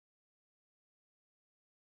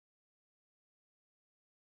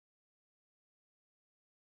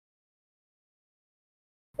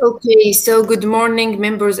Okay, so good morning,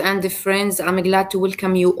 members and friends. I'm glad to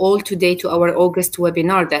welcome you all today to our August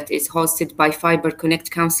webinar that is hosted by Fiber Connect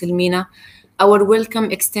Council MENA. Our welcome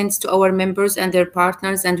extends to our members and their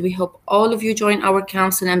partners, and we hope all of you join our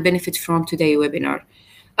council and benefit from today's webinar.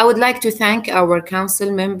 I would like to thank our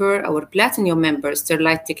council member, our platinum member,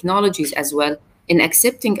 Sterlite Technologies as well, in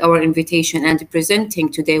accepting our invitation and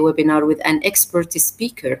presenting today's webinar with an expert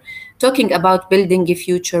speaker talking about building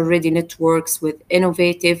future-ready networks with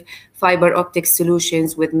innovative fiber optic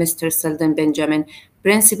solutions with Mr. Seldon Benjamin,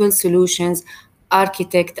 Principal Solutions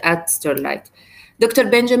Architect at Sterlite. Dr.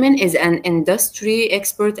 Benjamin is an industry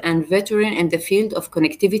expert and veteran in the field of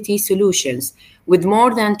connectivity solutions. With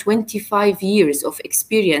more than 25 years of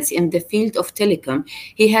experience in the field of telecom,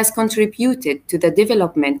 he has contributed to the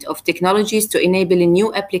development of technologies to enable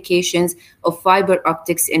new applications of fiber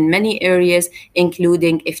optics in many areas,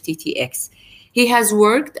 including FTTX. He has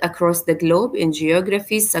worked across the globe in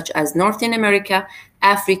geographies such as North America,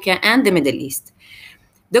 Africa, and the Middle East.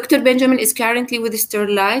 Dr. Benjamin is currently with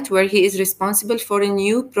Sterlite, where he is responsible for a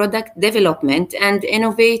new product development and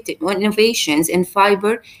innovations in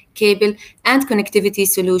fiber, cable, and connectivity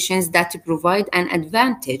solutions that provide an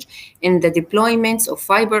advantage in the deployments of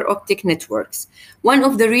fiber optic networks. One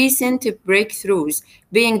of the recent breakthroughs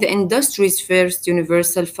being the industry's first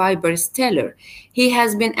universal fiber stellar. He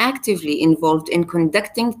has been actively involved in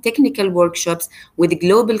conducting technical workshops with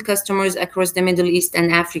global customers across the Middle East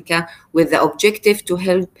and Africa with the objective to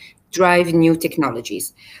help drive new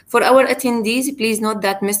technologies. For our attendees, please note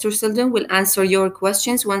that Mr. Seldon will answer your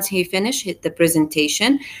questions once he finishes the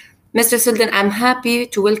presentation. Mr. Seldon, I'm happy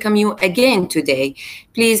to welcome you again today.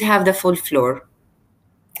 Please have the full floor.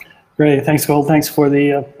 Great, thanks, Gold. Thanks for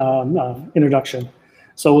the introduction.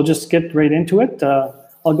 So we'll just get right into it.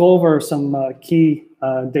 I'll go over some key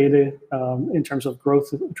data in terms of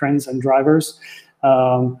growth trends and drivers.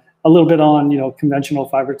 A little bit on conventional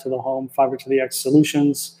fiber to the home, fiber to the X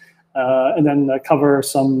solutions, and then cover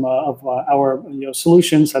some of our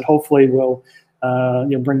solutions that hopefully will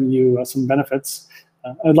bring you some benefits.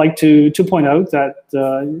 I'd like to point out that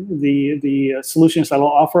the solutions that I'll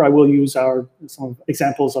offer, I will use some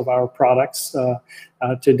examples of our products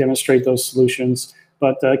to demonstrate those solutions.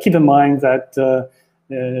 But keep in mind that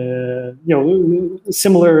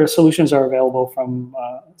similar solutions are available from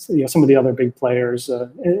some of the other big players.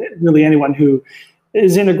 Really, anyone who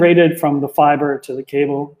is integrated from the fiber to the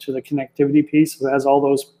cable to the connectivity piece, who has all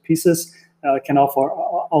those pieces, can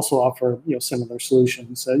also offer similar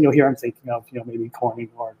solutions. Here I'm thinking of maybe Corning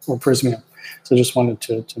or Prismium. So just wanted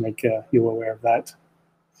to make you aware of that.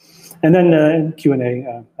 And then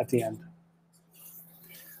Q&A at the end.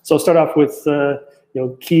 So I'll start off with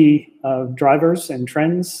key drivers and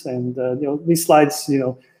trends, and these slides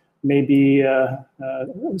may be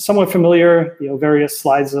somewhat familiar. Various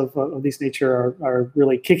slides of this nature are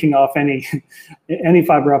really kicking off any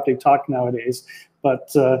fiber optic talk nowadays.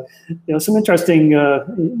 But some interesting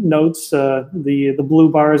notes. The blue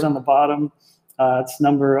bars on the bottom. It's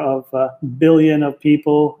number of billion of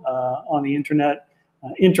people on the internet.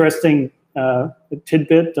 Interesting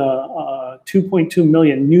tidbit: 2.2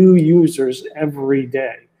 million new users every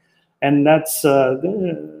day, and that's up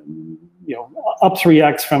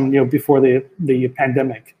 3x from before the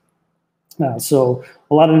pandemic. So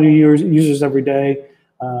a lot of new users every day,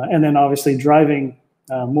 and then obviously driving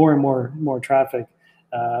more and more traffic.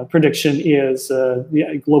 Prediction is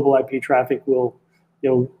the global IP traffic will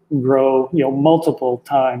grow multiple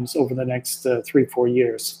times over the next 3-4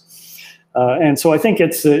 years. And so I think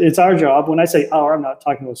it's our job. When I say our, I'm not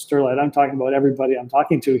talking about Sterlite. I'm talking about everybody I'm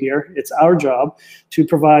talking to here. It's our job to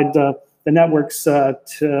provide the networks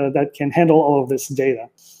that can handle all of this data.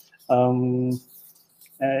 And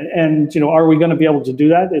are we going to be able to do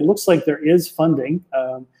that? It looks like there is funding.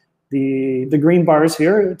 The green bars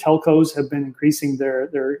here, telcos have been increasing their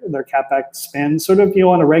CapEx spend sort of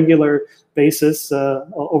on a regular basis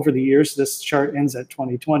over the years. This chart ends at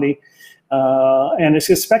 2020. And it's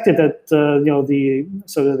expected that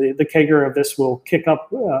the CAGR of this will kick up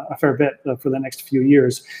a fair bit for the next few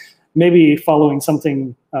years, maybe following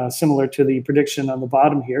something similar to the prediction on the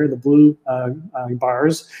bottom here, the blue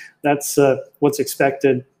bars. That's what's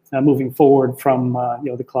expected moving forward from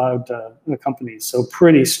the cloud companies. So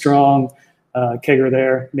pretty strong CAGR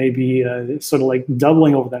there, maybe sort of like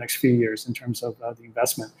doubling over the next few years in terms of the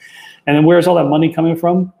investment. And then where's all that money coming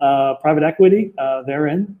from? Private equity, they're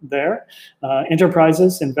in there.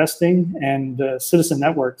 Enterprises investing, and citizen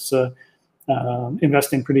networks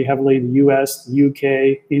investing pretty heavily. The US, the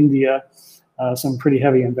UK, India, some pretty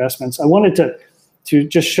heavy investments. I wanted to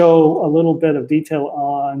just show a little bit of detail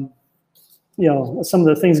on some of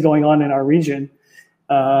the things going on in our region.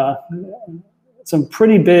 some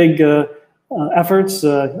pretty big efforts,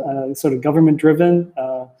 sort of government-driven.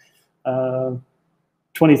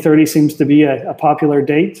 2030 seems to be a popular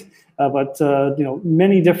date, but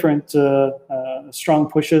many different strong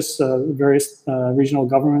pushes, various regional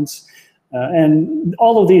governments, and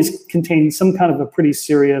all of these contain some kind of a pretty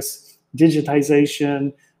serious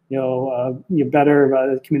digitization,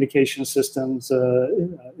 better communication systems,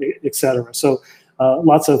 et cetera. So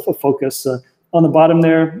lots of focus. On the bottom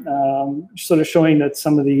there, sort of showing that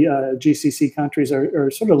some of the GCC countries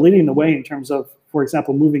are sort of leading the way in terms of, for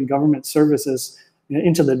example, moving government services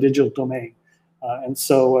into the digital domain. And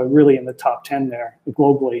so really in the top 10 there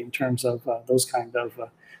globally in terms of those kind of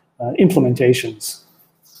implementations.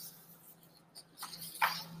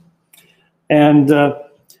 And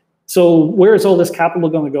so where is all this capital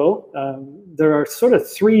going to go? There are sort of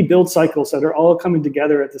 3 build cycles that are all coming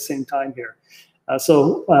together at the same time here.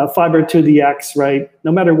 So fiber to the X, right?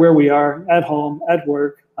 No matter where we are, at home, at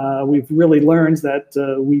work, we've really learned that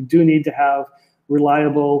we do need to have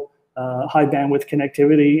reliable, high bandwidth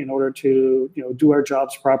connectivity in order to do our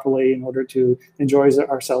jobs properly, in order to enjoy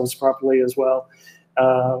ourselves properly as well.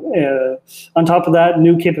 On top of that,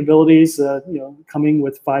 new capabilities, coming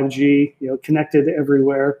with 5G, connected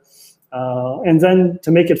everywhere, and then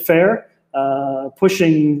to make it fair,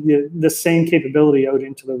 pushing the same capability out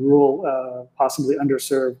into the rural, possibly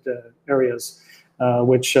underserved areas,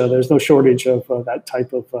 which there's no shortage of that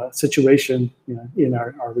type of situation in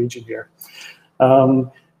our region here.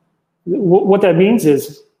 What that means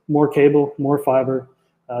is more cable, more fiber.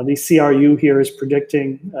 The CRU here is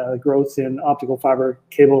predicting growth in optical fiber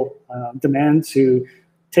cable demand to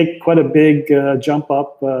take quite a big jump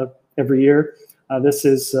up every year. This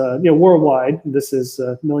is worldwide. This is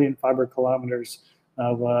a million fiber kilometers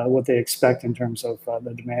of what they expect in terms of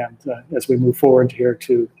the demand as we move forward here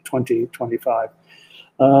to 2025.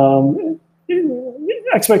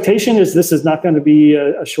 Expectation is this is not going to be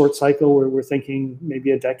a short cycle where we're thinking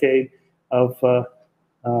maybe a decade of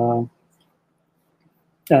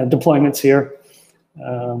deployments here.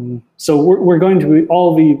 So we're going to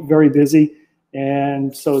all be very busy,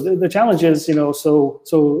 and so the challenge is, so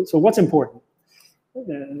what's important?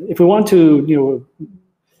 If we want to,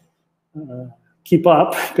 keep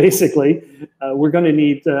up, basically, we're going to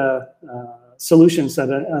need solutions that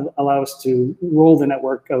allow us to roll the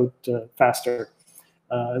network out faster.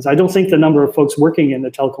 As I don't think the number of folks working in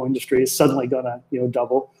the telco industry is suddenly going to,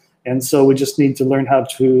 double, and so we just need to learn how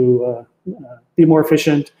to be more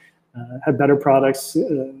efficient, have better products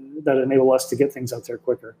that enable us to get things out there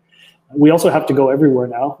quicker. We also have to go everywhere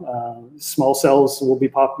now. Small cells will be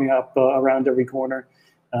popping up around every corner.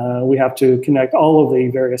 We have to connect all of the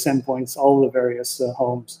various endpoints, all of the various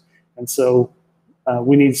homes. And so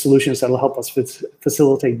we need solutions that will help us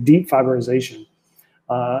facilitate deep fiberization.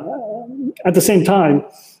 At the same time,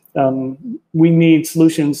 we need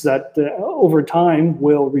solutions that over time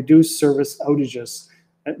will reduce service outages.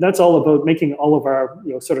 That's all about making all of our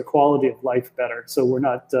sort of quality of life better. So we're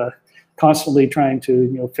not constantly trying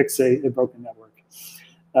to fix a broken network.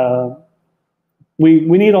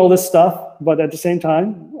 We need all this stuff, but at the same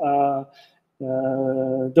time,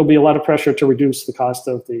 there'll be a lot of pressure to reduce the cost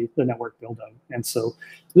of the network build out. And so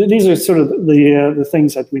these are sort of the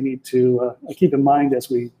things that we need to keep in mind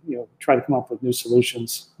as we try to come up with new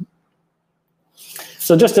solutions.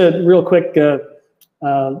 So just a real quick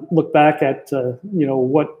look back at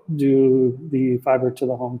what do the fiber to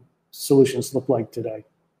the home solutions look like today.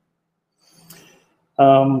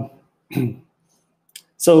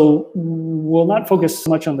 So we'll not focus so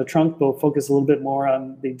much on the trunk, but we'll focus a little bit more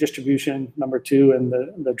on the distribution, number 2, and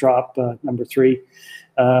the drop, number 3.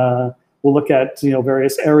 We'll look at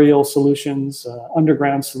various aerial solutions,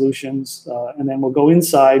 underground solutions, and then we'll go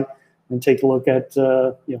inside and take a look at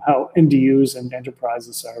how MDUs and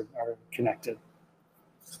enterprises are connected.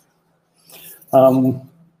 So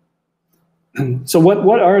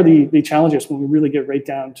what are the challenges when we really get right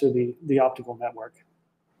down to the optical network?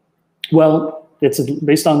 Well, it's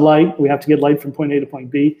based on light. We have to get light from point A to point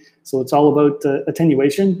B. So it's all about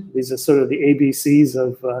attenuation. These are sort of the ABCs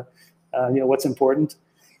of what's important.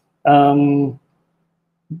 Bend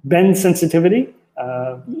sensitivity.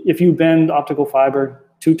 If you bend optical fiber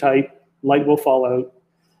too tight, light will fall out.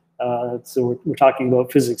 So we're talking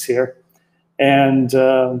about physics here. And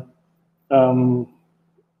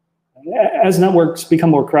as networks become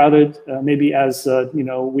more crowded, maybe as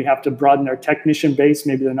we have to broaden our technician base,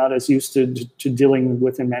 maybe they're not as used to dealing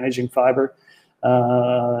with and managing fiber.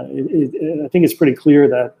 I think it's pretty clear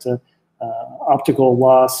that optical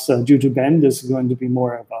loss due to bend is going to be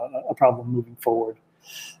more of a problem moving forward.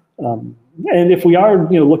 And if we are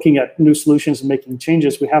looking at new solutions and making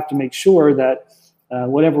changes, we have to make sure that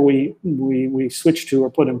whatever we switch to or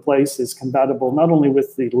put in place is compatible not only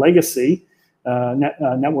with the legacy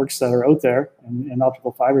networks that are out there and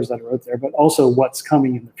optical fibers that are out there, but also what's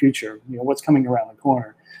coming in the future. What's coming around the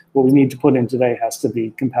corner. What we need to put in today has to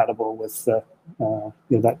be compatible with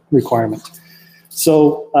that requirement.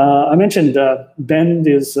 So I mentioned bend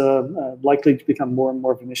is likely to become more and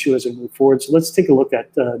more of an issue as we move forward. So let's take a look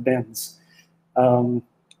at bends. And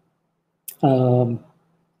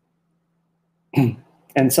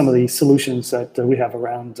some of the solutions that we have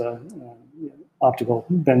around optical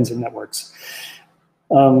bends and networks.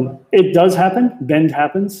 It does happen, bend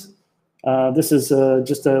happens. This is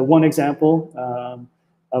just one example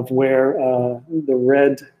of where the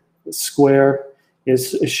red square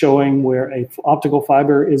is showing where a optical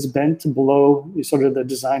fiber is bent below sort of the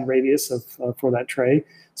design radius for that tray.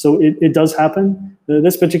 So it does happen.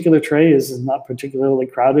 This particular tray is not particularly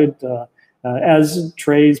crowded. As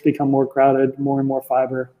trays become more crowded, more and more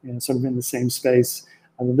fiber sort of in the same space,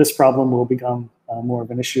 this problem will become more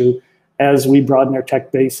of an issue. As we broaden our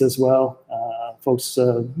tech base as well, folks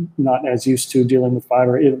not as used to dealing with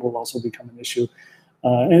fiber, it will also become an issue.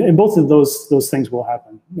 And both of those things will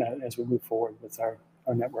happen as we move forward with our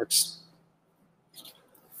networks.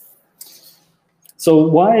 So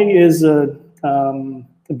why is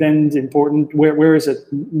bend important? Where is it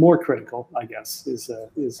more critical, I guess, is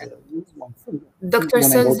one Dr.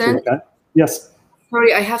 Seldon? Yes.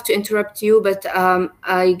 Sorry, I have to interrupt you, but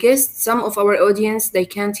I guess some of our audience, they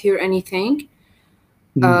can't hear anything.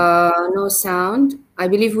 No sound. I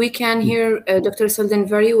believe we can hear Dr. Seldon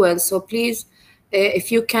very well. So please,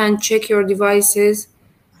 if you can check your devices.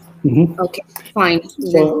 Okay, fine.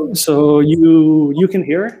 So you can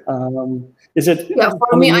hear. Is it? Yeah,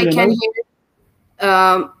 for me, I can hear.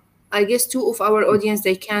 I guess two of our audience,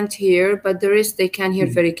 they can't hear, but the rest, they can hear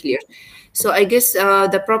very clear. So I guess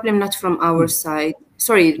the problem not from our side.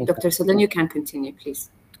 Sorry, okay. Dr. Seldon, you can continue, please.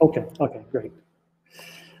 Okay, great.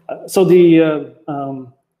 So the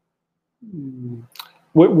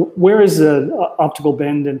where is the optical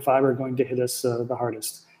bend and fiber going to hit us the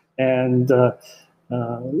hardest? And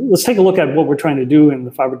let's take a look at what we're trying to do in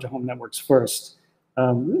the fiber to home networks first.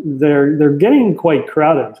 They're getting quite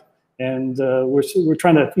crowded, and we're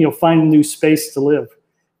trying to find new space to live.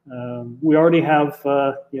 We already have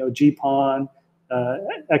GPON,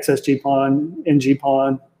 XS-GPON,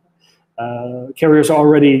 NGPON. Carriers are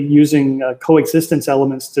already using coexistence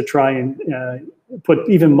elements to try and put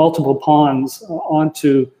even multiple PONs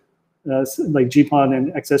onto like GPON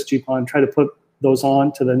and XS-GPON, try to put those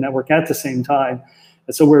on to the network at the same time.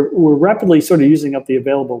 And so we're rapidly sort of using up the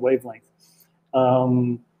available wavelength.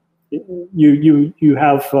 You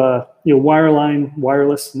have wireline,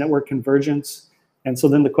 wireless network convergence, and so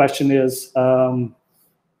then the question is, where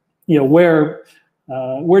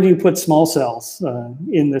do you put small cells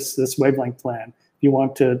in this wavelength plan? You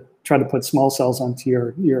want to try to put small cells onto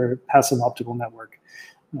your passive optical network,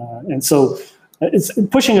 and so it's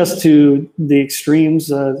pushing us to the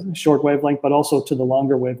extremes, short wavelength, but also to the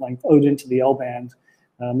longer wavelength out into the L band.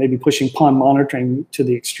 Maybe pushing PON monitoring to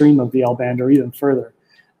the extreme of the L band or even further.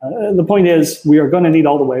 The point is, we are going to need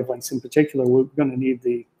all the wavelengths. In particular, we're going to need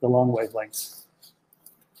the long wavelengths.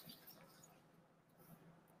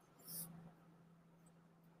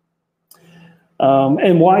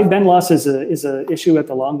 And why bend loss is a issue at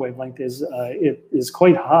the long wavelength is it is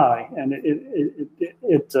quite high, and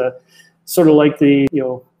it sort of like the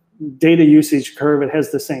data usage curve. It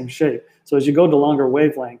has the same shape. So as you go to longer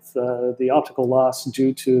wavelength, the optical loss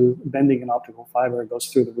due to bending in optical fiber goes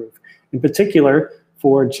through the roof. In particular,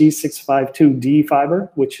 for G652D fiber,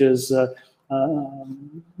 which is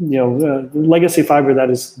legacy fiber that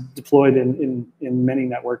is deployed in many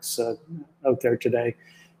networks out there today.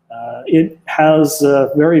 It has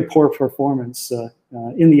very poor performance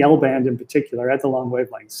in the L band in particular at the long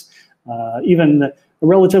wavelengths. Even a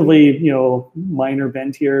relatively minor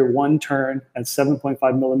bend here, one turn at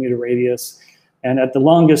 7.5 millimeter radius, and at the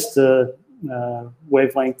longest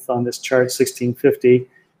wavelength on this chart, 1650,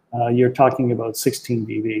 you're talking about 16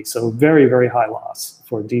 dB. So very, very high loss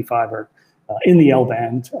for D fiber in the L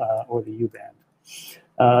band or the U band.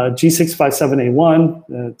 G657A1,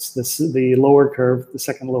 it's the lower curve, the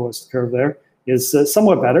second lowest curve there, is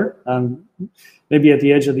somewhat better. Maybe at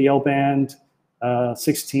the edge of the L band,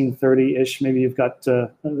 1630-ish, maybe you've got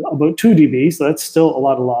about 2 dB, so that's still a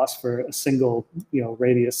lot of loss for a single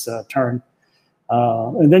radius turn.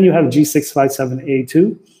 And then you have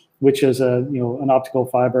G657A2, which is an optical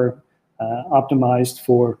fiber optimized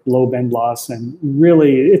for low bend loss, and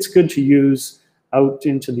really it's good to use out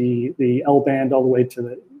into the L band all the way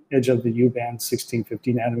to edge of the U-band,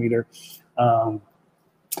 1650 nanometer,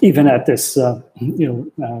 even at this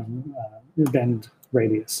bend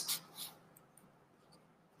radius.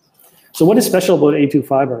 So what is special about A2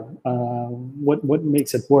 fiber? What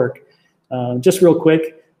makes it work? Just real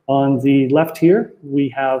quick, on the left here, we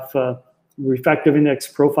have refractive index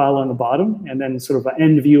profile on the bottom, and then sort of an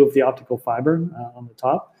end view of the optical fiber on the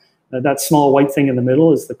top. That small white thing in the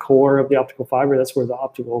middle is the core of the optical fiber. That's where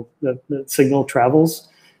the signal travels,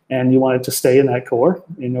 and you want it to stay in that core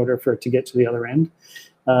in order for it to get to the other end.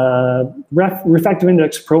 Refractive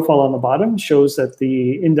index profile on the bottom shows that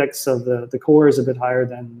the index of the core is a bit higher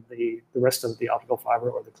than the rest of the optical fiber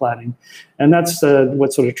or the cladding. And that's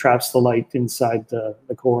what sort of traps the light inside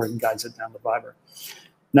the core and guides it down the fiber.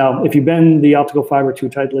 Now, if you bend the optical fiber too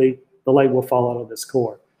tightly, the light will fall out of this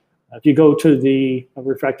core. If you go to the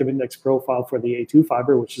refractive index profile for the A2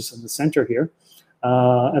 fiber, which is in the center here,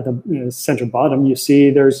 at the center bottom, you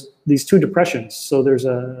see there's these two depressions. So there's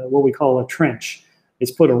what we call a trench.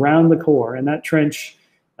 It's put around the core, and that trench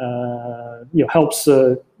helps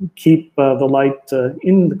keep the light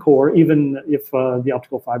in the core, even if the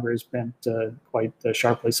optical fiber is bent quite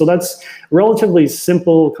sharply. So that's a relatively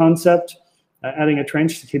simple concept, adding a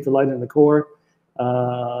trench to keep the light in the core,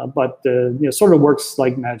 but sort of works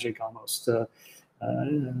like magic almost.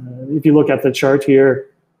 If you look at the chart here,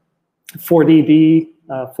 4 dB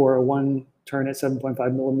for a 1 turn at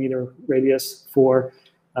 7.5 millimeter radius for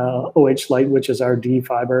OH light, which is our D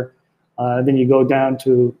fiber. Then you go down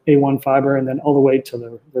to A1 fiber, and then all the way to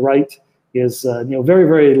the right is very,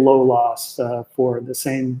 very low loss for the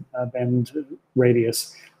same bend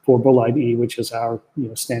radius for bolide E, which is our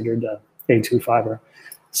standard A2 fiber.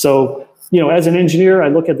 So as an engineer, I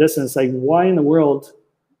look at this and it's like, why in the world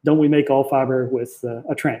don't we make all fiber with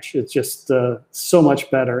a trench? It's just so much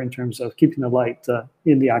better in terms of keeping the light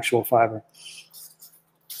in the actual fiber.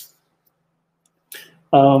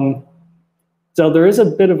 So there is a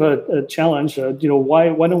bit of a challenge. Why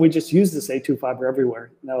don't we just use this A2 fiber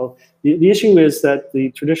everywhere? Now, the issue is that the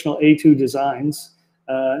traditional A2 designs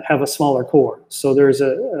have a smaller core. So there's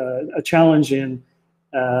a challenge in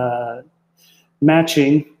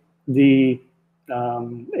matching the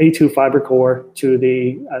A2 fiber core to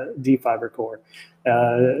the D fiber core.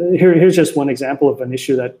 Here's just one example of an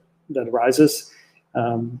issue that arises.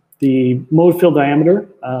 The mode field diameter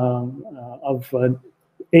of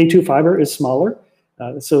A2 fiber is smaller.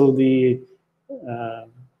 So the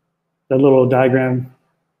little diagram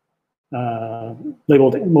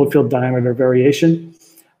labeled mode field diameter variation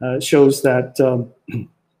shows that the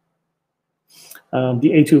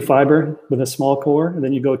A2 fiber with a small core, and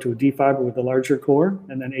then you go to a D fiber with a larger core,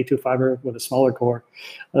 and then A2 fiber with a smaller core.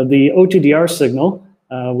 The OTDR signal,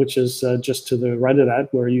 which is just to the right of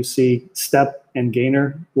that, where you see step and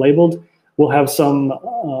gainer labeled, will have some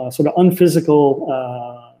sort of unphysical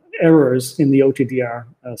errors in the OTDR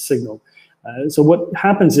signal. So what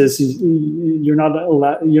happens is you're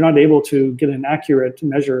not able to get an accurate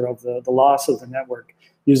measure of the loss of the network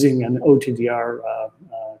using an OTDR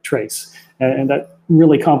trace. And that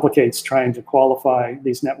really complicates trying to qualify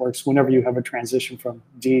these networks whenever you have a transition from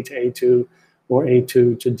D to A2 or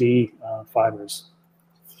A2 to D fibers.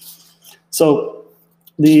 So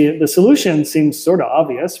the solution seems sort of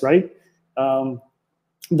obvious, right?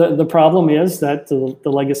 The problem is that the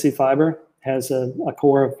legacy fiber has a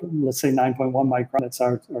core of, let's say, 9.1 micron. That's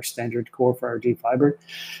our standard core for our D fiber.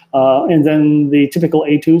 And then the typical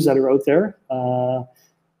A2s that are out there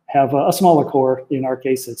have a smaller core. In our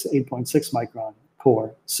case, it's 8.6 micron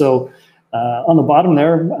core. So on the bottom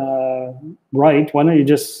there, right, why don't you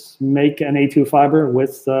just make an A2 fiber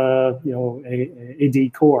with a D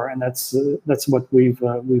core? And that's what we've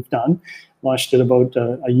done. Launched it about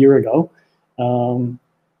a year ago.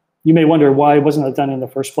 You may wonder why wasn't it done in the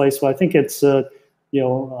first place? Well, I think it's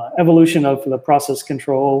evolution of the process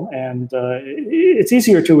control, and it's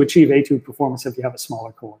easier to achieve A2 performance if you have a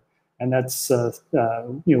smaller core, and that's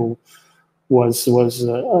was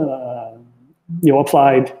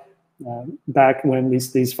applied back when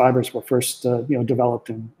these fibers were first developed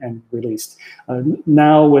and released.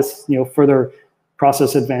 Now with further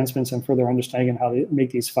process advancements and further understanding how they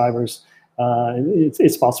make these fibers,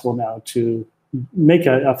 it's possible now to make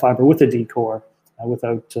a fiber with a D core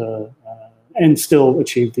without and still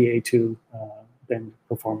achieve the A2 bend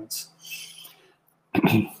performance.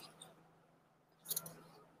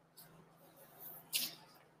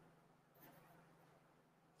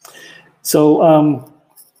 So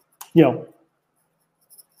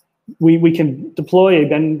we can deploy a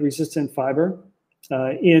bend resistant fiber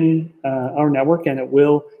in our network, and it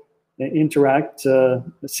will interact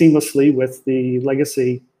seamlessly with the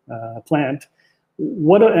legacy plant.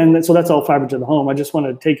 and so that's all fiber to the home. I just want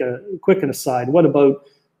to take a quick aside. What about,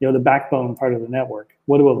 the backbone part of the network?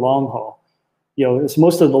 What about long haul?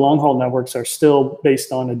 Most of the long haul networks are still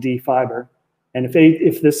based on a D fiber. And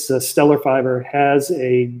if this stellar fiber has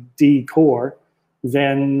a D core,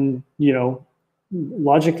 then,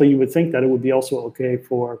 logically you would think that it would be also okay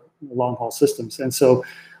for long haul systems. And so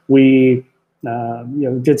we,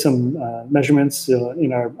 did some measurements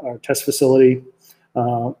in our test facility,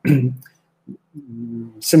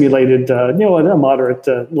 simulated, a moderate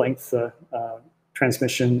length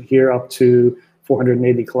transmission here up to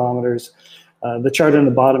 480 kilometers. The chart on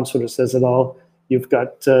the bottom sort of says it all. You've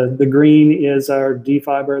got the green is our D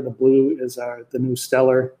fiber, the blue is the new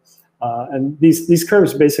stellar, and these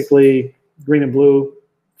curves basically green and blue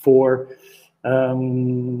for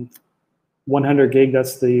 100 gig,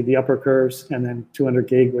 that's the upper curves, and then 200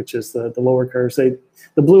 gig, which is the lower curves. The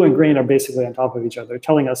blue and green are basically on top of each other,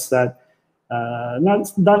 telling us that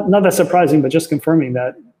not that surprising, but just confirming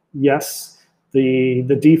that yes, the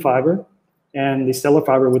D fiber and the stellar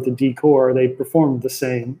fiber with the D core, they perform the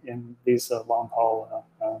same in these long haul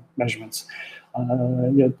measurements.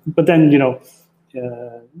 But then you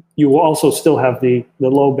will also still have the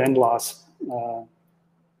low bend loss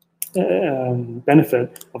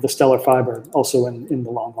benefit of the stellar fiber also in the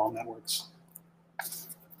long haul networks.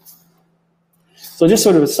 So just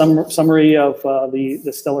sort of a summary of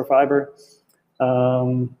the stellar fiber.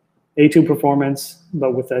 A2 performance,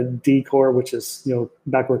 but with a D core, which is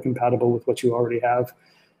backward compatible with what you already have.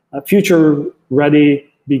 Future ready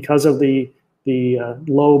because of the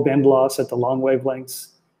low bend loss at the long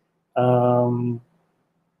wavelengths. Some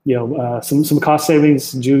cost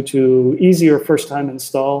savings due to easier first time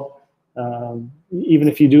install. Even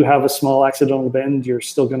if you do have a small accidental bend, you're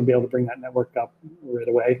still going to be able to bring that network up right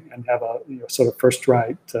away and have a sort of first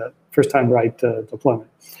time right deployment.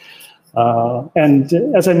 And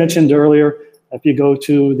as I mentioned earlier, if you go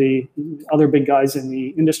to the other big guys in the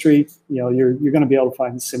industry, you're going to be able to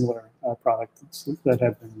find similar products that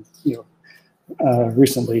have been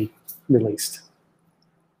recently released.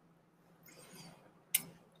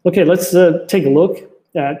 Okay, let's take a look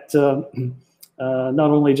at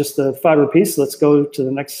not only just the fiber piece. Let's go to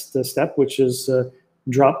the next step, which is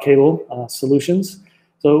drop cable solutions.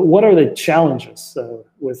 So, what are the challenges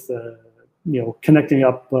with connecting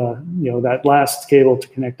up, that last cable to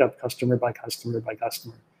connect up customer by customer by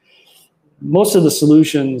customer? Most of the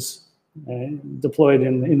solutions deployed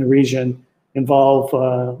in the region involve,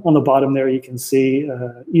 on the bottom there, you can see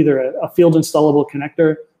either a field installable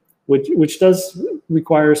connector, which does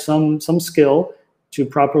require some skill to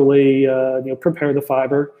properly prepare the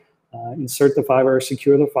fiber, insert the fiber,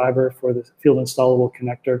 secure the fiber for the field installable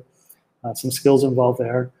connector. Some skills involved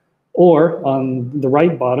there. Or on the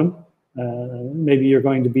right bottom, maybe you're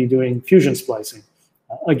going to be doing fusion splicing.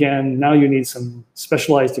 Again, now you need some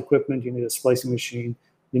specialized equipment. You need a splicing machine.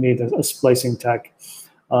 You need a splicing tech.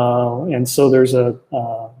 And so there's a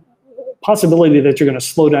possibility that you're going to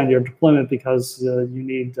slow down your deployment because you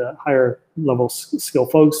need higher level skill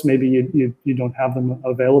folks. Maybe you don't have them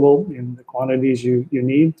available in the quantities you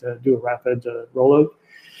need to do a rapid rollout.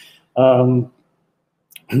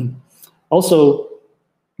 Also,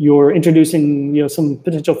 you're introducing some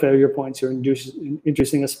potential failure points. You're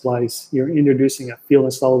introducing a splice. You're introducing a field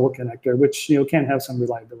installable connector, which can have some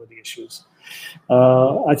reliability issues.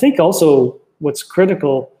 I think also what's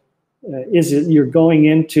critical is that you're going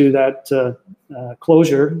into that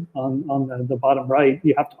closure on the bottom right.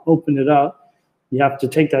 You have to open it up. You have to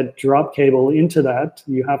take that drop cable into that.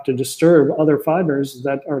 You have to disturb other fibers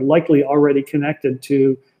that are likely already connected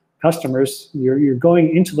to customers. You're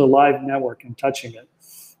going into the live network and touching it,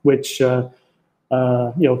 which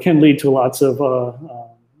can lead to lots of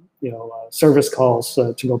service calls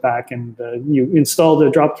to go back and you install the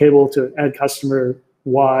drop cable to add customer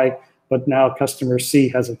Y, but now customer C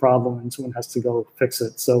has a problem and someone has to go fix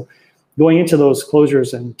it. So going into those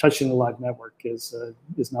closures and touching the live network is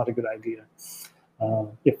not a good idea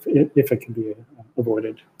if it can be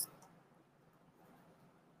avoided.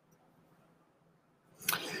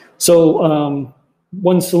 So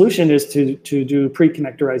one solution is to do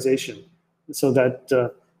pre-connectorization so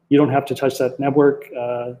that you don't have to touch that network.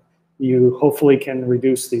 You hopefully can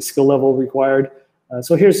reduce the skill level required.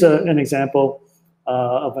 So here's an example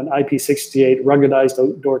of an IP68 ruggedized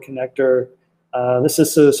outdoor connector. This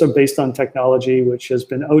is sort of based on technology which has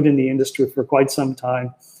been out in the industry for quite some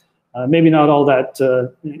time. Maybe not all that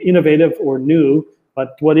innovative or new,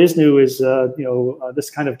 but what is new is this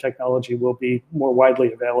kind of technology will be more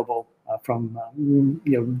widely available from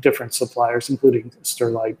different suppliers, including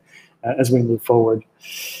Sterlite, as we move forward,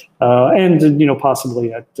 and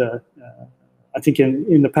possibly at I think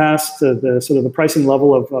in the past, the sort of the pricing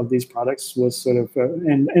level of these products was sort of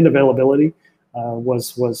and availability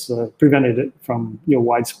was prevented it from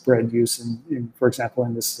widespread use in for example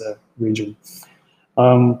in this region.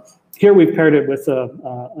 Here we've paired it with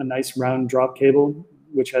a nice round drop cable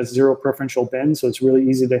which has zero preferential bend, so it's really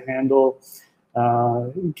easy to handle.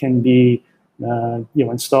 It can be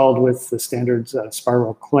installed with the standard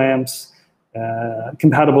spiral clamps,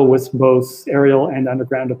 compatible with both aerial and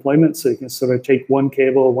underground deployment. So you can sort of take one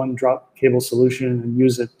cable, one drop cable solution, and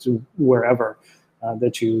use it to wherever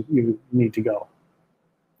that you need to go.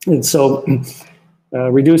 And so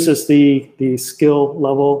reduces the skill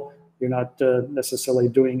level. You're not necessarily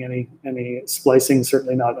doing any splicing,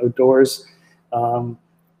 certainly not outdoors,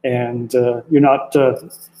 and you're not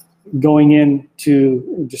going in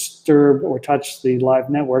to disturb or touch the live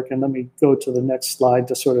network. And let me go to the next slide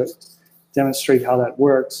to sort of demonstrate how that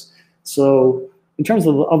works. So in terms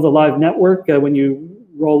of the live network, when you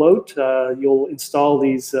roll out, you'll install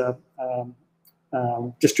these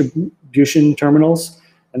distribution terminals,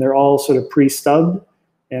 and they're all sort of pre-stubbed.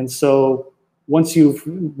 And so once you've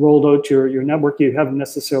rolled out your network, you haven't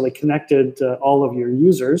necessarily connected all of your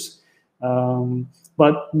users.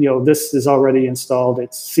 But this is already installed.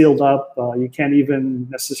 It's sealed up. You can't even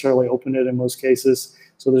necessarily open it in most cases.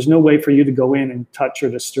 So there's no way for you to go in and touch or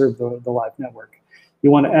disturb the live network.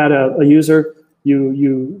 You want to add a user,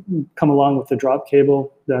 you come along with the drop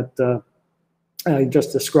cable that I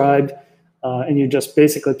just described, and you just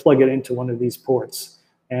basically plug it into one of these ports.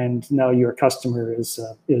 And now your customer is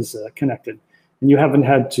connected. And you haven't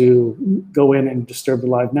had to go in and disturb the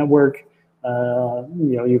live network.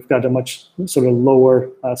 You've got a much sort of lower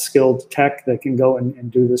skilled tech that can go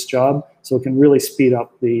and do this job. So it can really speed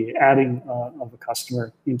up the adding of a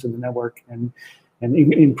customer into the network and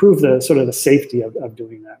improve the sort of the safety of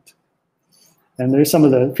doing that. And there's some of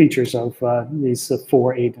the features of these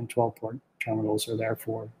 4, 8, and 12 port terminals are there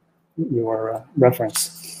for your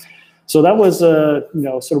reference. So that was sort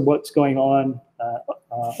of what's going on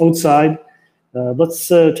outside. Let's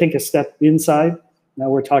take a step inside. Now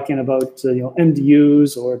we're talking about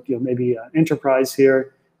MDUs or maybe enterprise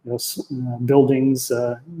here, buildings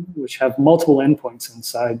which have multiple endpoints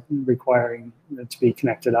inside requiring it to be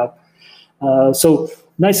connected up. So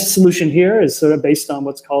nice solution here is sort of based on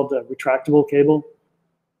what's called a retractable cable.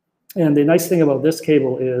 And the nice thing about this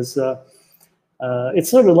cable is it's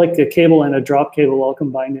sort of like a cable and a drop cable all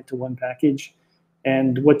combined into one package.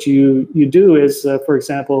 And what you do is, for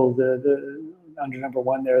example, under number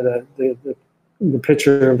 1 there, the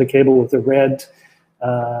picture of the cable with the red,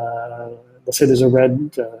 let's say there's a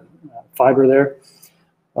red fiber there.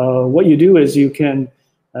 What you do is you can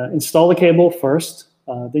install the cable first,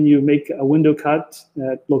 then you make a window cut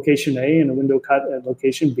at location A and a window cut at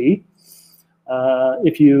location B.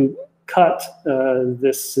 If you cut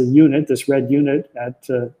this unit, this red unit at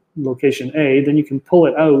location A, then you can pull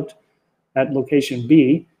it out at location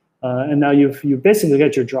B, and now you've basically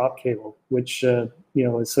got your drop cable, which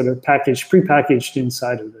is sort of pre-packaged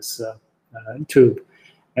inside of this tube,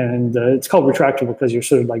 and it's called retractable because you're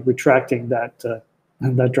sort of like retracting that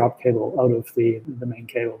drop cable out of the main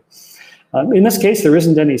cable. In this case, there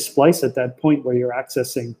isn't any splice at that point where you're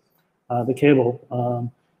accessing the cable,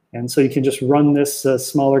 and so you can just run this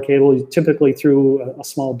smaller cable, typically through a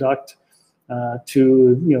small duct,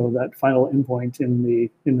 to that final endpoint in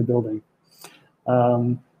the building.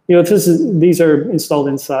 These are installed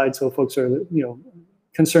inside, so folks are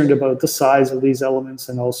concerned about the size of these elements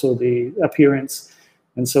and also the appearance,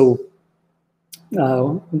 and so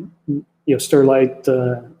Sterlite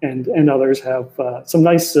and others have some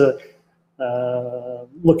nice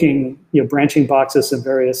looking branching boxes and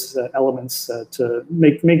various elements to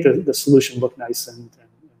make the solution look nice and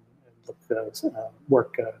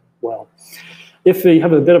work well. If you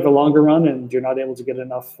have a bit of a longer run and you're not able to get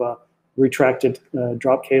enough retracted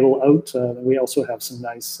drop cable out, we also have some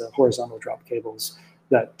nice horizontal drop cables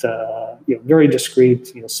that very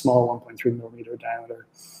discreet, small 1.3 millimeter diameter,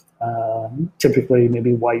 typically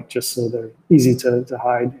maybe white, just so they're easy to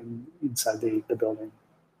hide inside the building.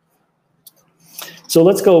 So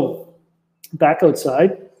let's go back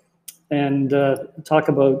outside and talk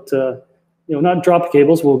about not drop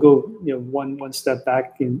cables. We'll go one step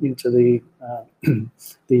back into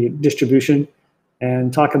the distribution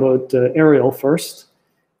and talk about aerial first.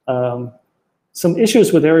 Some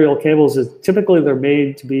issues with aerial cables is typically they're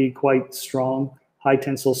made to be quite strong, high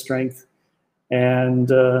tensile strength, and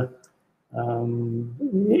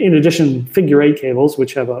in addition, figure 8 cables,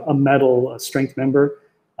 which have a metal strength member,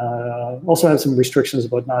 also have some restrictions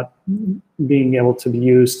about not being able to be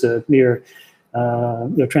used near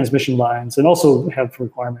transmission lines, and also have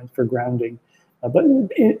requirement for grounding. But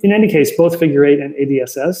in any case, both figure 8 and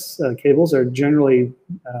ADSS cables are generally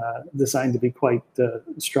designed to be quite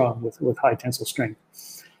strong with high tensile strength.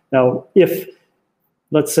 Now, if,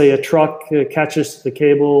 let's say, a truck catches the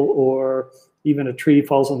cable, or even a tree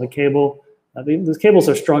falls on the cable, the cables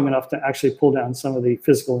are strong enough to actually pull down some of the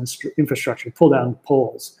physical infrastructure, pull down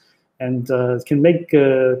poles, and can make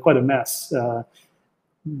quite a mess.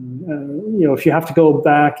 If you have to go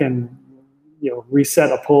back and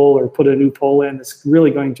reset a pole or put a new pole in, it's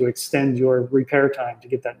really going to extend your repair time to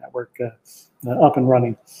get that network up and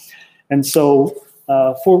running. And so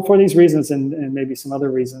for these reasons, and maybe some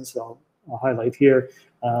other reasons I'll highlight here,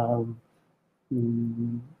 on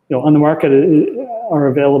the market are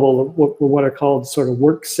available what are called sort of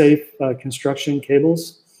work-safe construction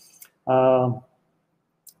cables.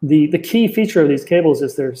 The key feature of these cables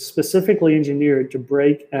is they're specifically engineered to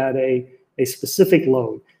break at a specific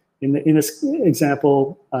load. In this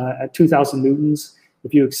example, at 2,000 newtons,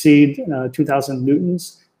 if you exceed 2,000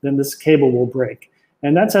 newtons, then this cable will break.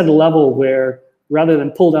 And that's at a level where, rather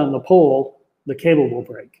than pull down the pole, the cable will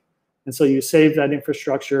break. And so you save that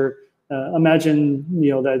infrastructure. Imagine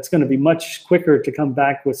that it's going to be much quicker to come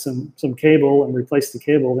back with some cable and replace the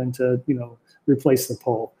cable than to replace the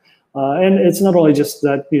pole. And it's not only just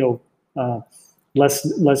that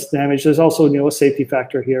less damage. There's also a safety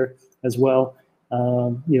factor here as well.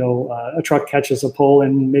 A truck catches a pole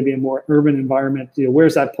in maybe a more urban environment.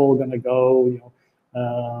 Where's that pole going to go?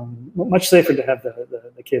 Much safer to have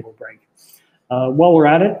the cable break. While we're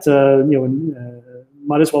at it,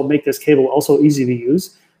 might as well make this cable also easy to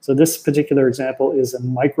use. So this particular example is a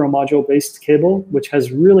micro module based cable, which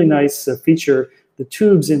has really nice feature. The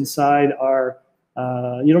tubes inside are,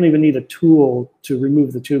 you don't even need a tool to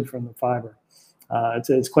remove the tube from the fiber.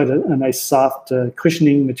 It's quite a nice soft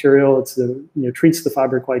cushioning material. It's treats the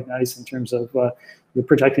fiber quite nice in terms of you're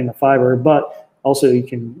protecting the fiber, but also you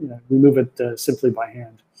can remove it simply by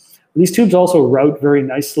hand. These tubes also route very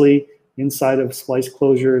nicely inside of splice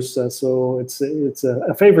closures, so it's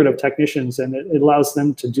a favorite of technicians, and it allows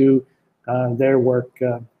them to do their work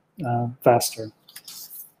faster.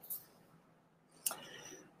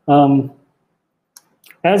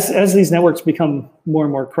 As these networks become more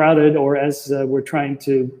and more crowded, or as we're trying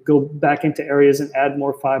to go back into areas and add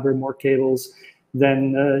more fiber, more cables,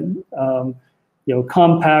 then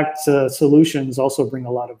compact solutions also bring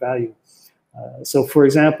a lot of value. So, for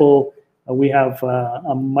example, we have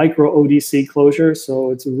a micro ODC closure,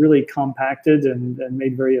 so it's really compacted and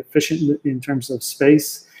made very efficient in terms of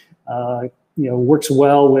space. Works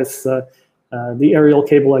well with the aerial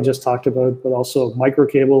cable I just talked about, but also micro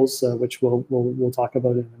cables, which we'll talk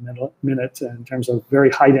about in a minute in terms of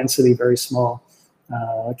very high density, very small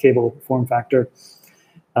cable form factor.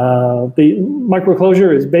 The micro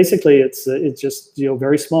closure is basically it's just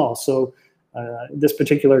very small. So this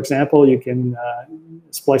particular example, you can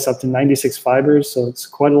splice up to 96 fibers, so it's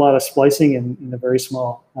quite a lot of splicing in a very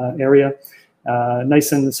small area.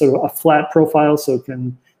 Nice and sort of a flat profile, so it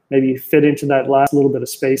can maybe fit into that last little bit of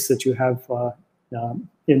space that you have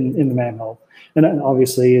in the manhole. And then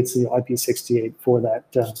obviously it's the IP68 for that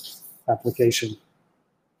application.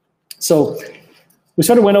 So we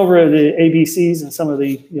sort of went over the ABCs and some of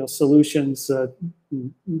the solutions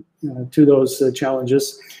to those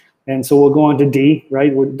challenges. And so we'll go on to D,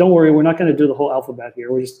 right? Don't worry, we're not going to do the whole alphabet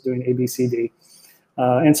here. We're just doing A, B, C, D.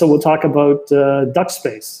 And so we'll talk about duct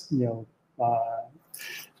space,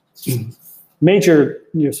 major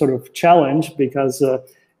sort of challenge, because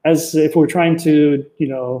as if we're trying to,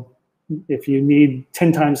 if you need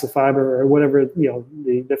 10 times the fiber or whatever,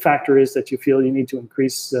 the factor is that you feel you need to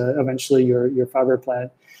increase eventually your fiber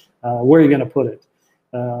plant, where are you going to put it?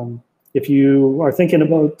 If you are thinking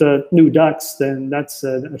about new ducts, then that's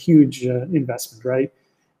a huge investment, right?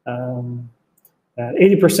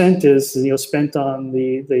 80% is spent on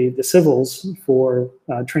the civils for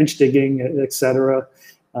trench digging, etc.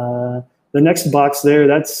 The next box there,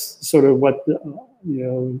 that's sort of what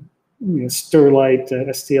Sterlite,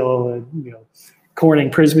 STL, Corning,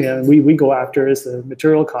 Prysmian, we go after is the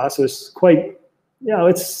material cost. So it's quite,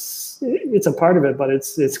 it's a part of it, but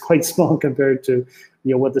it's quite small compared to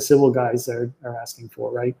what the civil guys are asking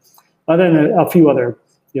for, right? Then a few other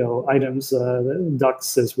items,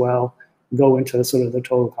 ducts as well, go into sort of the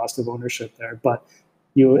total cost of ownership there. But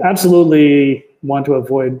you absolutely want to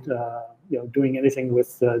avoid doing anything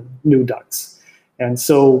with new ducts. And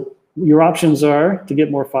so your options are to get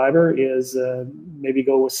more fiber is maybe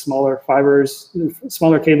go with smaller fibers,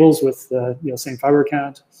 smaller cables with same fiber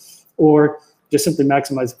count, or just simply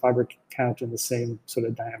maximize the fiber count in the same sort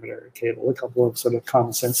of diameter cable. A couple of sort of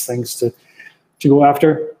common sense things to go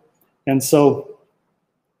after. And so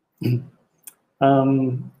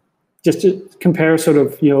Just to compare sort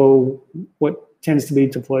of, what tends to be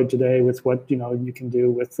deployed today with what, you can do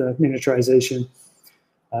with miniaturization.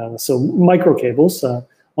 So micro cables.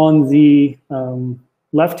 On the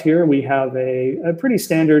left here, we have a pretty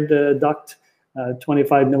standard duct,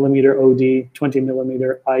 25 millimeter OD, 20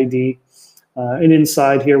 millimeter ID. And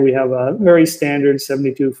inside here, we have a very standard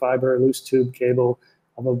 72 fiber loose tube cable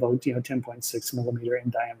of about 10.6 millimeter in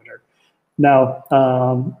diameter. Now,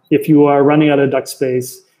 if you are running out of duct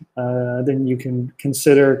space, then you can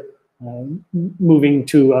consider moving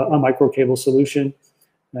to a micro cable solution.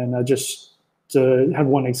 And just to have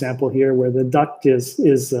one example here where the duct is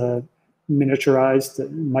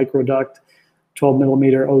miniaturized, micro duct, 12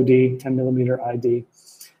 millimeter OD, 10 millimeter ID.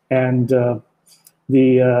 And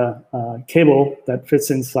the cable that fits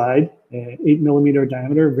inside, 8 millimeter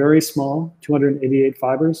diameter, very small, 288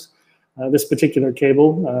 fibers. This particular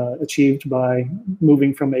cable, achieved by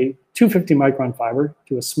moving from a 250 micron fiber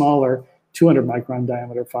to a smaller 200 micron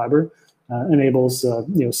diameter fiber, enables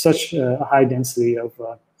such a high density of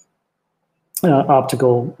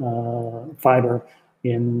optical fiber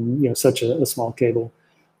in such a small cable.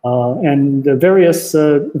 And the various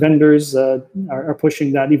vendors are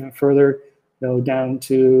pushing that even further, down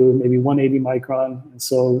to maybe 180 micron. And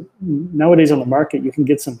so nowadays on the market, you can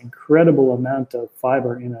get some incredible amount of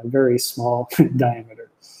fiber in a very small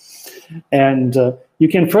diameter. And you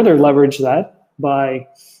can further leverage that by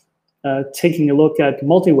taking a look at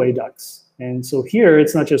multi-way ducts. And so here,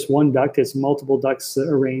 it's not just one duct, it's multiple ducts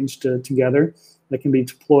arranged together that can be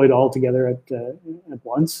deployed all together at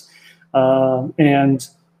once. And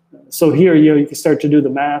so here, you can start to do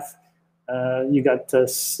the math. You got a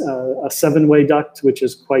 7-way duct, which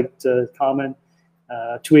is quite common,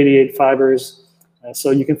 288 fibers.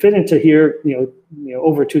 So you can fit into here,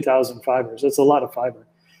 over 2,000 fibers. That's a lot of fiber.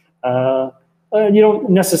 You don't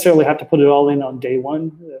necessarily have to put it all in on day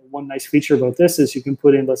one. One nice feature about this is you can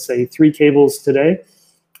put in, let's say, 3 cables today.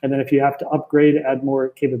 And then if you have to upgrade, add more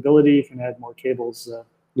capability, you can add more cables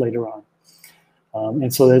later on.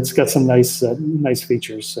 And so it's got some nice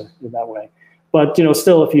features in that way. But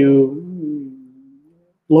still, if you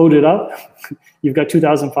load it up, you've got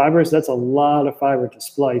 2,000 fibers. That's a lot of fiber to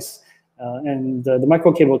splice. And the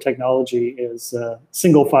micro cable technology is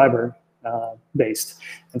single fiber based.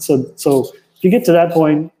 And so if you get to that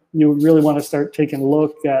point, you really want to start taking a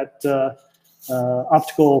look at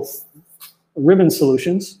optical ribbon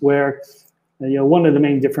solutions, where one of the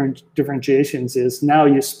main differentiations is now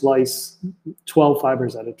you splice 12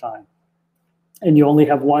 fibers at a time. And you only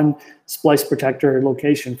have one splice protector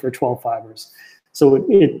location for 12 fibers. So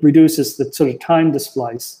it reduces the sort of time to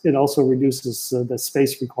splice. It also reduces the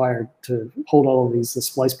space required to hold all of these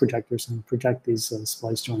splice protectors and protect these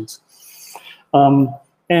splice joints.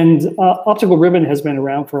 And optical ribbon has been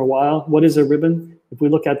around for a while. What is a ribbon? If we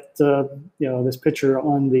look at this picture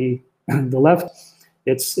on the left,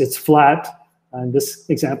 it's flat. In this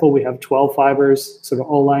example, we have 12 fibers sort of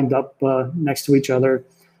all lined up next to each other.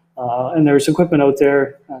 And there's equipment out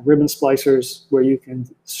there, ribbon splicers, where you can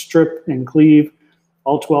strip and cleave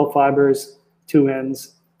all 12 fibers, 2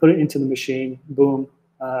 ends, put it into the machine, boom,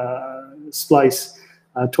 splice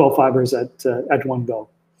 12 fibers at one go.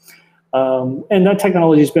 And that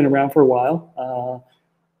technology has been around for a while.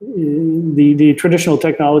 The traditional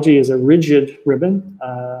technology is a rigid ribbon.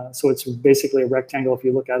 So it's basically a rectangle if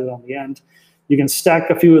you look at it on the end. You can stack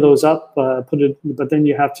a few of those up, but then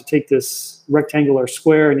you have to take this rectangular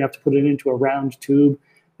square and you have to put it into a round tube,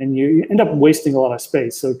 and you end up wasting a lot of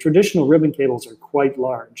space. So traditional ribbon cables are quite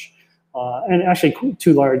large, and actually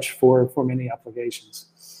too large for many applications.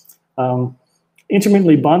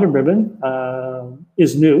 Intermittently bonded ribbon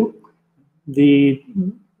is new. The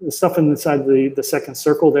stuff inside the second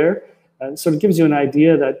circle there sort of gives you an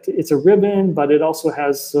idea that it's a ribbon, but it also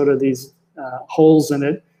has sort of these holes in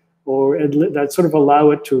it, that sort of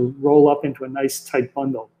allow it to roll up into a nice tight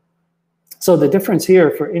bundle. So the difference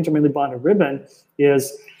here for intermittently bonded ribbon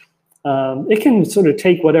is it can sort of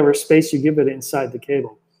take whatever space you give it inside the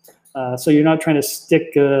cable. So you're not trying to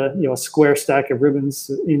stick a square stack of ribbons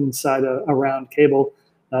inside a round cable.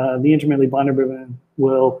 The intermittently bonded ribbon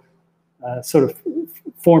will sort of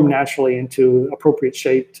form naturally into appropriate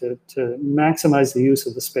shape to maximize the use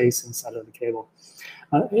of the space inside of the cable.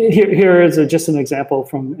 Here is just an example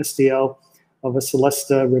from STL of a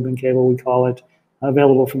Celesta ribbon cable, we call it,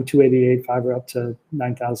 available from 288 fiber up to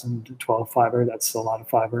 9,012 fiber. That's a lot of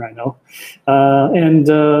fiber, I know. And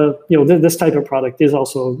this type of product is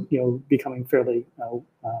also becoming fairly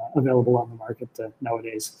available on the market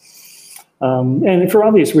nowadays. And for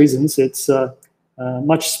obvious reasons, it's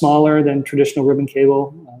much smaller than traditional ribbon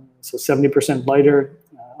cable, so 70% lighter,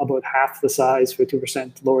 about half the size,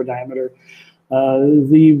 50% lower diameter.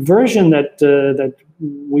 The version that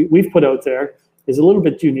we've put out there is a little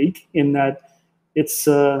bit unique in that it's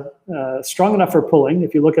strong enough for pulling.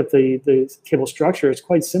 If you look at the cable structure, it's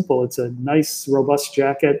quite simple. It's a nice, robust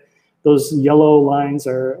jacket. Those yellow lines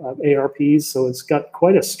are ARPs, so it's got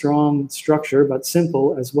quite a strong structure, but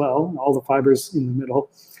simple as well. All the fibers in the middle.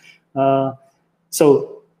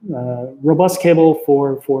 Robust cable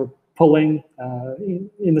for pulling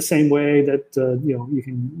in the same way that you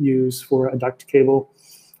can use for a duct cable,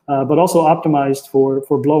 but also optimized for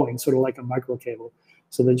blowing, sort of like a micro cable,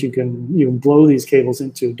 so that you can blow these cables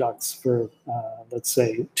into ducts for let's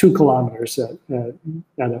say 2 kilometers at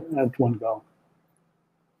one go.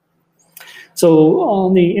 So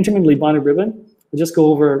on the intermittently bonded ribbon, I'll just go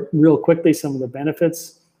over real quickly some of the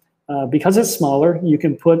benefits. Because it's smaller, you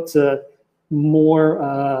can put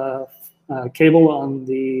more cable on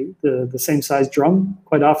the same size drum.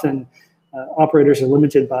 Quite often, operators are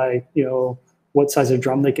limited by what size of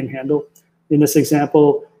drum they can handle. In this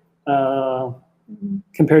example,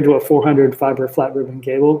 compared to a 400 fiber flat ribbon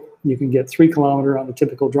cable, you can get 3 kilometer on a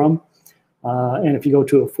typical drum. And if you go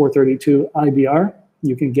to a 432 IBR,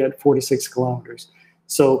 you can get 4 to 6 kilometers.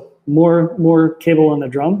 So more cable on the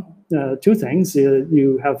drum. 2 things: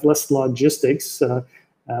 you have less logistics,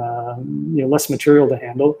 less material to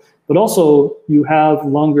handle, but also you have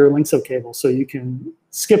longer lengths of cable, so you can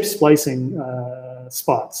skip splicing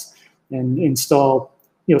spots and install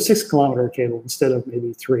 6 kilometer cable instead of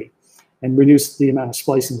maybe 3, and reduce the amount of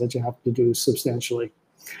splicing that you have to do substantially.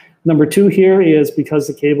 Number 2 here is because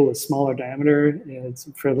the cable is smaller diameter, it's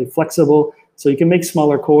fairly flexible, so you can make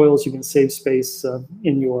smaller coils, you can save space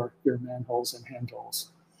in your manholes and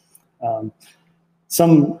handholds.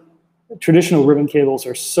 Some traditional ribbon cables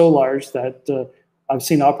are so large that I've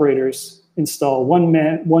seen operators install one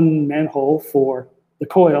manhole for the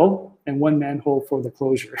coil and 1 manhole for the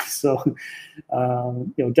closure. So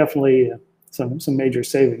definitely some major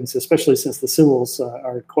savings, especially since the civils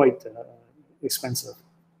are quite expensive.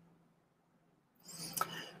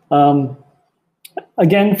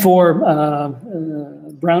 Again, for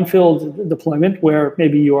brownfield deployment, where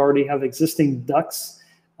maybe you already have existing ducts,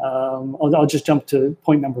 I'll just jump to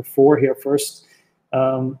point number 4 here first.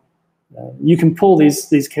 You can pull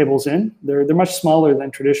these cables in. They're much smaller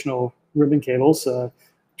than traditional ribbon cables.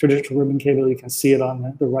 Traditional ribbon cable, you can see it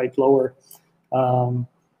on the right lower.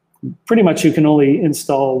 Pretty much you can only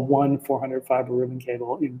install 1 400 fiber ribbon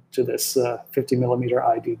cable into this 50 millimeter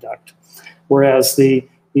ID duct, whereas the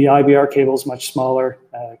IBR cable is much smaller,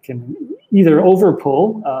 can either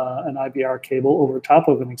overpull an IBR cable over top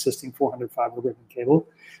of an existing 400 fiber ribbon cable,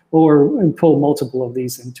 or pull multiple of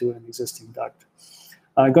these into an existing duct.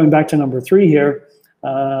 Going back to number 3 here,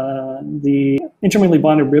 the intermittently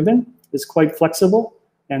bonded ribbon is quite flexible,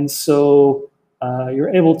 and so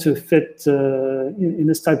you're able to fit in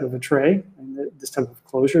this type of a tray, in this type of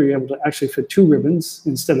closure, you're able to actually fit 2 ribbons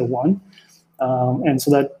instead of 1. And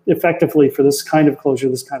so that effectively, for this kind of closure,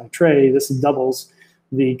 this kind of tray, this doubles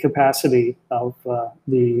the capacity of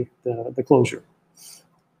the closure.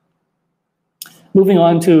 Moving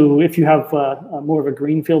on to if you have more of a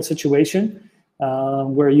greenfield situation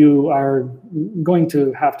where you are going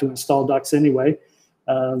to have to install ducts anyway,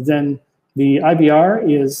 then the IBR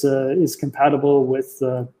is compatible with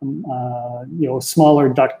smaller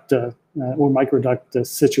duct or microduct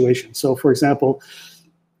situation. So, for example,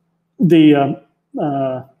 the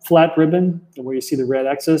flat ribbon where you see the red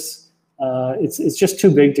X's, it's just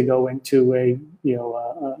too big to go into a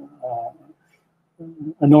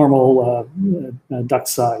normal duct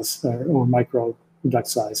size or micro duct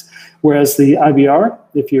size. Whereas the IBR,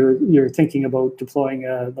 if you're thinking about deploying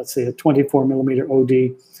let's say a 24 millimeter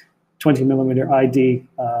OD, 20 millimeter ID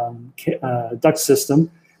duct system,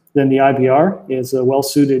 then the IBR is well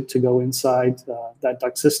suited to go inside that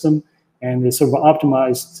duct system, and is sort of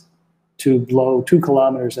optimized to blow 2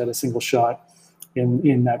 kilometers at a single shot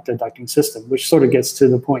in that ducting system, which sort of gets to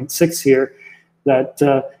the point 6 here, that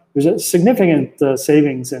there's a significant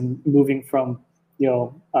savings in moving from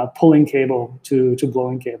pulling cable to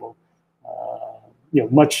blowing cable.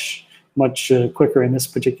 Much quicker in this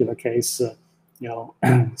particular case.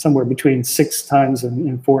 Somewhere between 6 times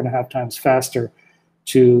and 4.5 times faster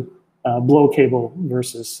to blow cable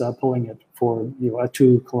versus pulling it for a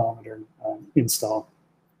 2 kilometer install.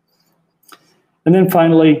 And then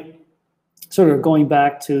finally, sort of going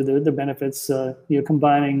back to the benefits,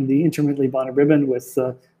 combining the intermittently bonded ribbon with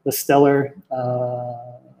the stellar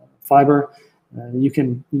fiber, you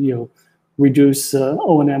can reduce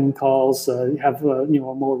O&M calls, have a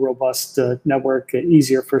more robust network,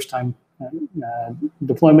 easier first time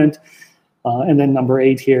deployment. And then number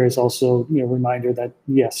 8 here is also a reminder that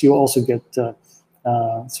yes, you also get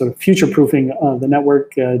sort of future-proofing of the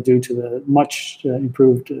network due to the much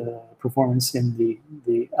improved performance in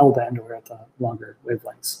the L-band or at the longer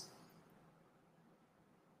wavelengths.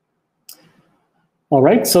 All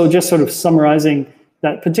right, so just sort of summarizing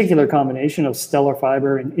that particular combination of stellar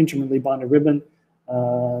fiber and intimately bonded ribbon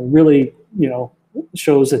really,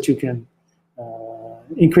 shows that you can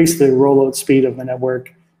increase the rollout speed of the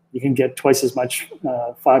network. You can get twice as much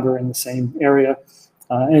fiber in the same area,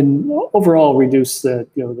 and overall reduce the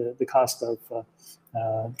cost of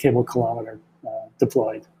cable kilometer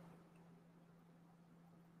deployed.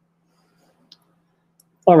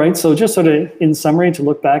 All right, so just sort of in summary, to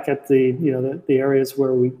look back at the areas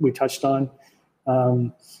where we touched on.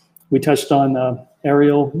 We touched on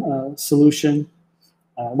aerial solution.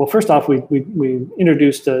 Well, first off, we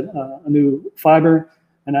introduced a new fiber,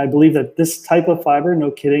 and I believe that this type of fiber,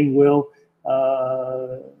 no kidding, will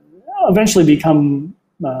eventually become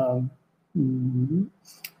a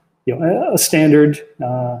standard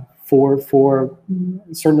for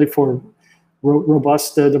certainly for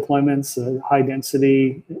robust deployments, high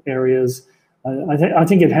density areas. I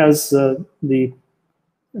think it has the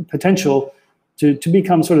potential to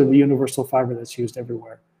become sort of the universal fiber that's used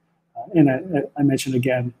everywhere. And I mentioned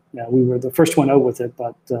again, we were the first one out with it,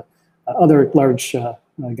 but other large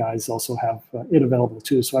guys also have it available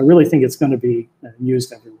too. So I really think it's going to be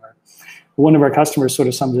used everywhere. One of our customers sort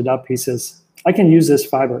of summed it up. He says, "I can use this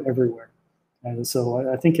fiber everywhere," and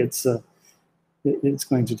so I think it's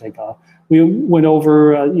going to take off. We went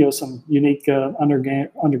over some unique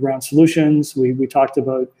underground solutions. We talked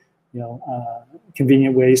about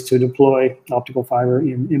convenient ways to deploy optical fiber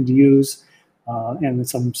in MDUs, and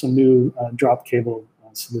some new drop cable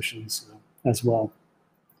solutions as well.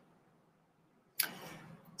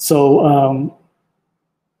 So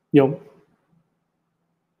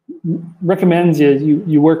recommend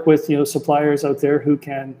you work with suppliers out there who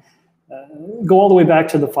can go all the way back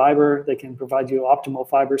to the fiber. They can provide you optimal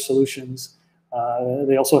fiber solutions.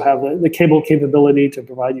 They also have the cable capability to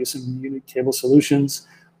provide you some unique cable solutions,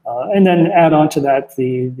 and then add on to that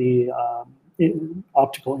the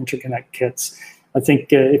optical interconnect kits. I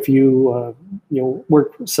think if you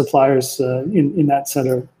work with suppliers in that sort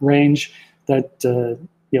of range, that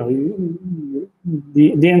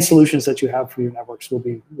the end solutions that you have for your networks will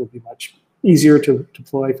be much easier to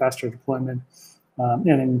deploy, faster deployment,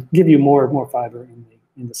 and give you more fiber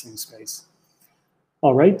in the same space.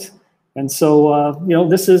 All right, and so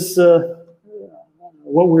this is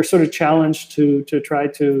what we're sort of challenged to try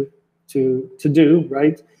to do,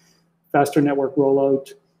 right? Faster network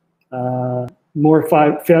rollout,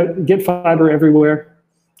 get fiber everywhere.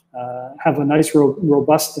 Have a nice,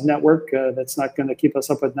 robust network that's not going to keep us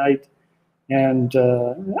up at night, and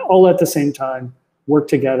all at the same time work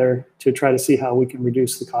together to try to see how we can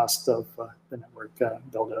reduce the cost of the network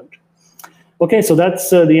build out. Okay, so that's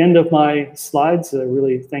the end of my slides.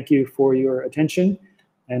 Really thank you for your attention,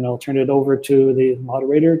 and I'll turn it over to the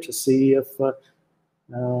moderator to see if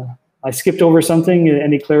I skipped over something,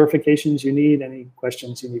 any clarifications you need, any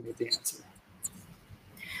questions you need me to answer.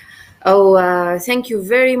 Oh, thank you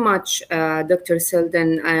very much, Dr.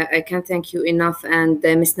 Seldon. I can't thank you enough, and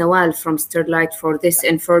Ms. Nawal from Sterlite for this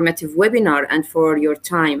informative webinar and for your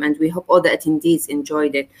time. And we hope all the attendees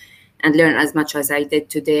enjoyed it and learned as much as I did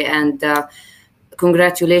today. And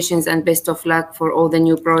congratulations and best of luck for all the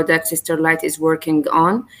new products Sterlite is working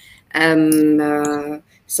on.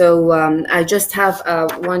 So I just have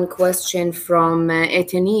one question from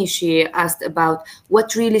Eteni. She asked about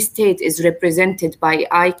what real estate is represented by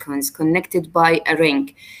icons connected by a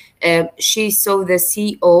ring. She saw the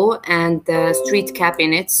CO and the street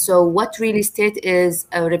cabinets. So what real estate is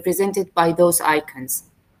represented by those icons?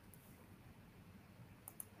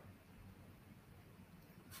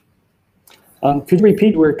 Could you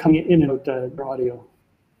repeat? We're coming in and out your audio.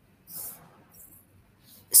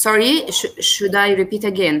 Sorry, should I repeat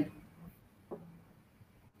again?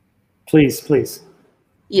 Please, please.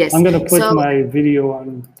 Yes. I'm going to put my video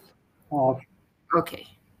on off. Okay.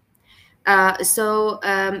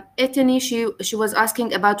 Eteni, she was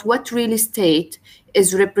asking about what real estate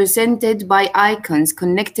is represented by icons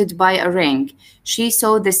connected by a ring. She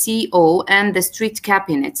saw the CO and the street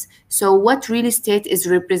cabinets. So what real estate is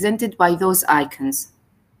represented by those icons?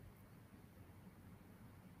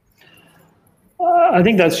 I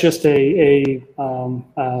think that's just a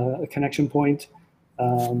connection point.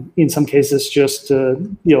 In some cases, just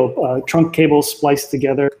trunk cables spliced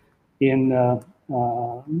together in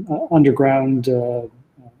underground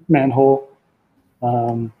manhole.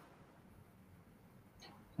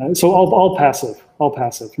 So all passive,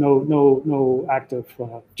 no active,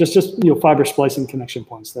 just fiber splicing connection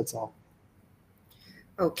points. That's all.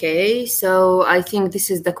 Okay, so I think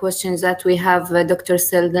this is the questions that we have, Dr.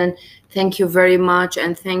 Seldon. Thank you very much,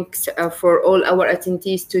 and thanks for all our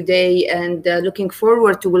attendees today, and looking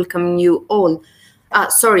forward to welcoming you all.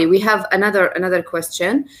 Sorry, we have another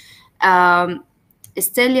question.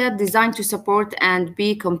 Stellia designed to support and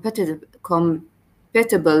be compatible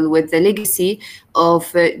with the legacy of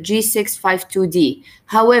G652D.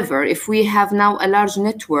 However, if we have now a large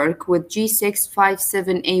network with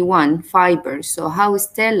G657A1 fiber, so how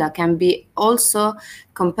Stellia can be also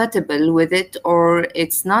compatible with it, or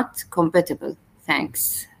it's not compatible?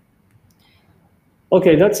 Thanks.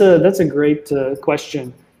 Okay, that's a great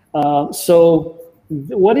question. So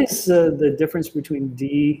what is the difference between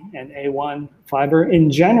D and A1 fiber? In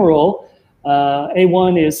general,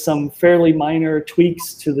 A1 is some fairly minor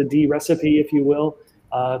tweaks to the D recipe, if you will,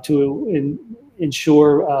 to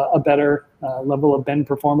ensure a better level of bend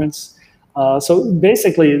performance. So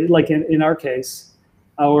basically, like in our case,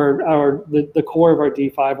 the core of our D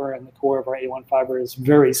fiber and the core of our A1 fiber is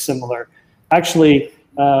very similar. Actually,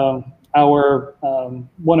 one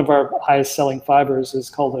of our highest selling fibers is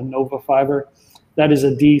called a Nova fiber. That is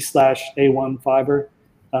a D/A1 fiber.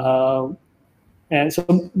 And so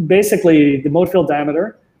basically the mode field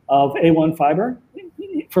diameter of A1 fiber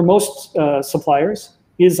for most suppliers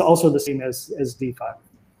is also the same as D fiber.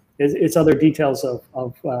 It's other details of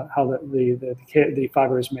how the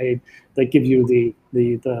fiber is made that give you the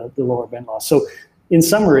lower bend loss. So in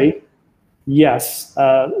summary, yes,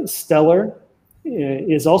 Stellar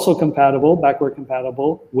is also backward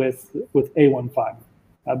compatible with A1 fiber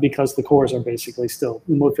because the cores are basically still,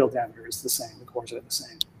 the mode field diameter is the same, the cores are the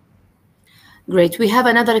same. Great. We have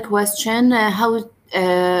another question. How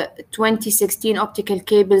 2016 optical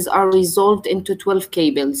cables are resolved into 12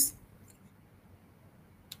 cables?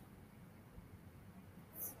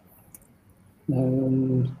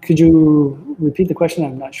 Could you repeat the question?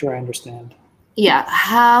 I'm not sure I understand. Yeah,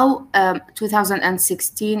 how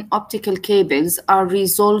 2016 optical cables are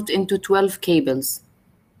resolved into 12 cables?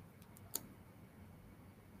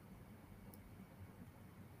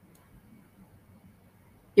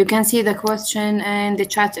 You can see the question in the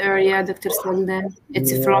chat area, Dr. Seldon.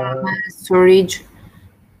 It's from storage.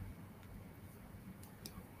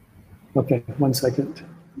 Okay, 1 second.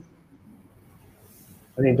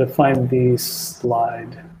 I need to find the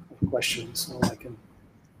slide of questions so I can.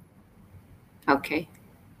 Okay.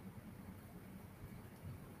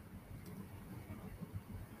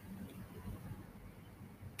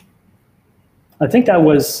 I think that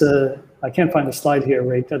was, I can't find the slide here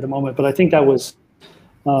right at the moment, but I think that was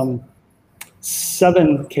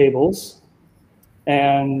 7 cables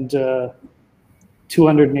and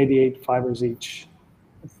 288 fibers each.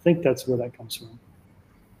 I think that's where that comes from.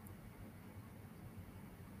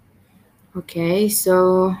 Okay,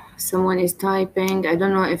 so someone is typing. I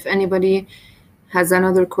don't know if anybody has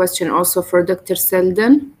another question also for Dr.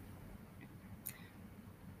 Seldon.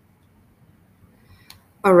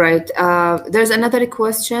 All right, there's another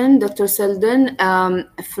question, Dr. Seldon,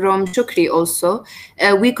 from Shukri also.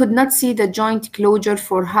 We could not see the joint closure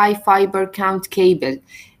for high fiber count cable.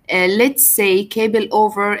 Let's say cable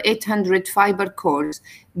over 800 fiber cores.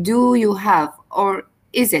 Do you have, or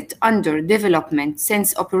is it under development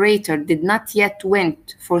since operator did not yet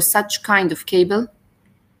went for such kind of cable?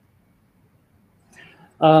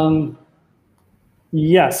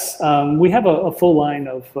 Yes, we have a full line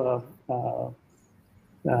of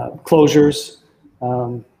closures,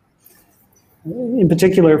 in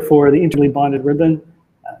particular for the interly bonded ribbon,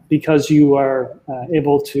 because you are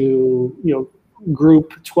able to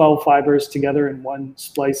group 12 fibers together in one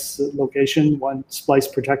splice location, one splice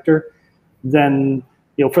protector. Then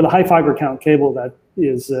for the high fiber count cable, that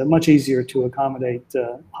is much easier to accommodate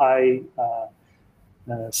high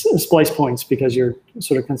splice points because you're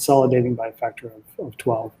sort of consolidating by a factor of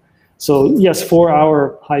 12. So yes, for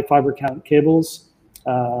our high fiber count cables,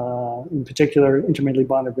 in particular intermittently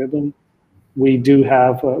bonded ribbon, we do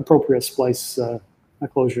have appropriate splice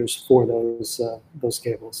closures for those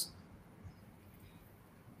cables.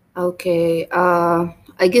 Okay,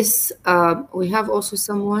 I guess we have also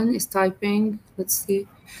someone is typing. Let's see.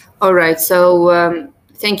 All right, so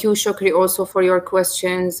thank you, Shukri, also for your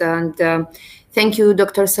questions, and thank you,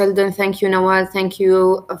 Dr. Seldon. Thank you, Nawal. Thank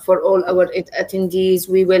you for all our attendees.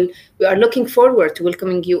 We are looking forward to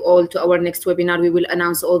welcoming you all to our next webinar. We will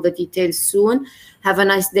announce all the details soon. Have a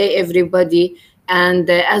nice day, everybody. And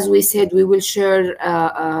as we said, we will share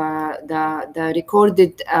the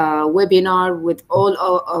recorded webinar with all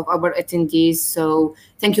of our attendees. So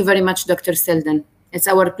thank you very much, Dr. Seldon. It's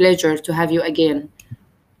our pleasure to have you again.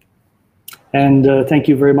 And thank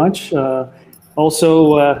you very much.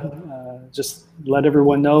 Also, just let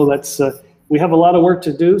everyone know we have a lot of work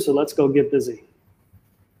to do, so let's go get busy.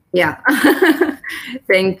 Yeah.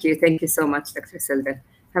 Thank you. Thank you so much, Dr. Seldon.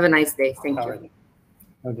 Have a nice day. Thank you.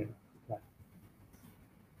 Okay.